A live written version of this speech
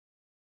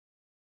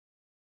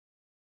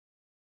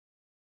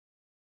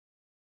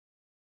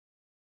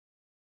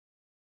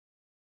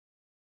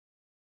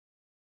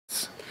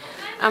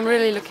I'm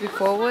really looking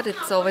forward.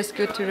 It's always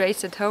good to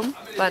race at home,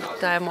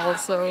 but I'm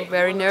also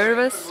very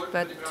nervous,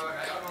 but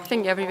I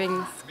think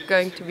everything's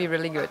going to be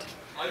really good.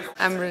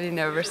 I'm really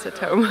nervous at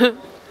home.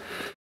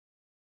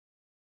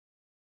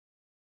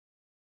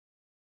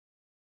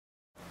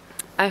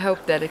 I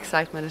hope that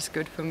excitement is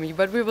good for me,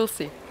 but we will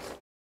see.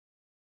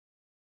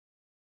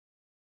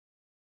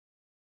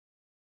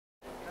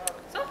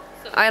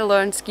 I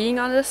learned skiing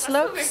on the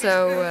slope,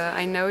 so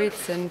I know it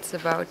since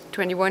about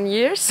 21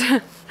 years.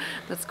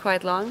 That's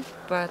quite long,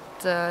 but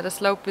the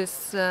slope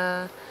is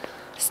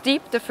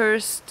steep the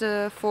first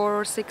 4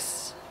 or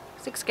 6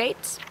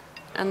 gates,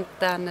 and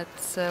then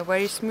it's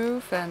very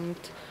smooth, and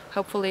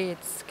hopefully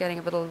it's getting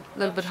a little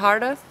bit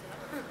harder.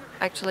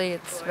 Actually,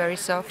 it's very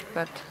soft,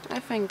 but I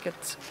think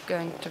it's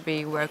going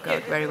to work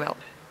out very well.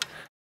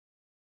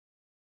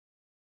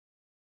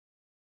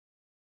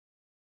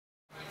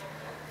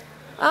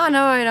 Oh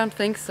no, I don't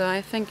think so.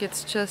 I think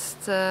it's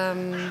just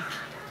don't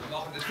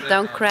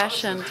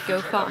crash and go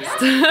fast.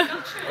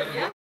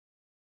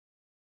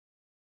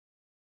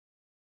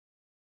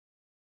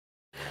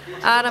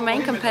 The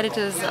main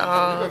competitors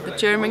are the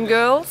German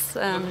girls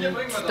and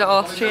the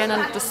Austrian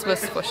and the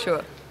Swiss for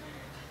sure.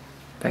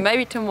 And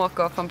maybe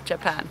Tomoko from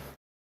Japan.